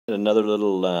Another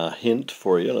little hint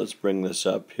for you. Let's bring this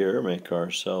up here, make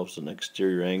ourselves an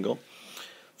exterior angle.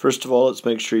 First of all, let's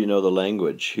make sure you know the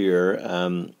language here.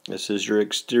 This is your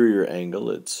exterior angle.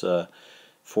 It's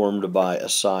formed by a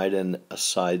side and a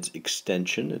side's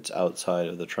extension. It's outside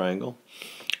of the triangle.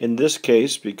 In this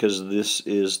case, because this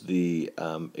is the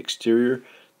exterior,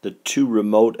 the two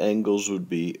remote angles would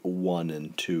be 1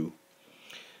 and 2.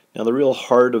 Now the real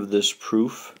heart of this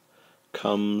proof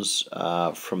comes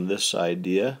from this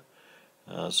idea,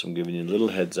 so I'm giving you a little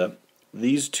heads up.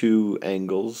 These two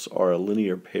angles are a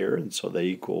linear pair, and so they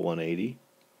equal 180.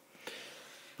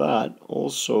 But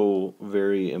also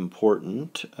very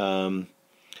important,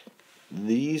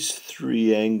 these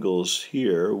three angles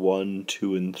here, 1,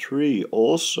 2, and 3,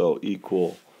 also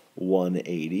equal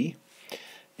 180.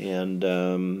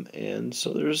 And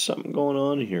so there's something going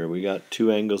on here. We got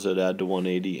two angles that add to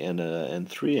 180 and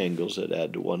three angles that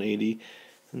add to 180,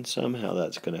 and somehow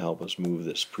that's going to help us move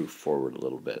this proof forward a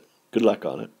little bit. Good luck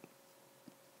on it.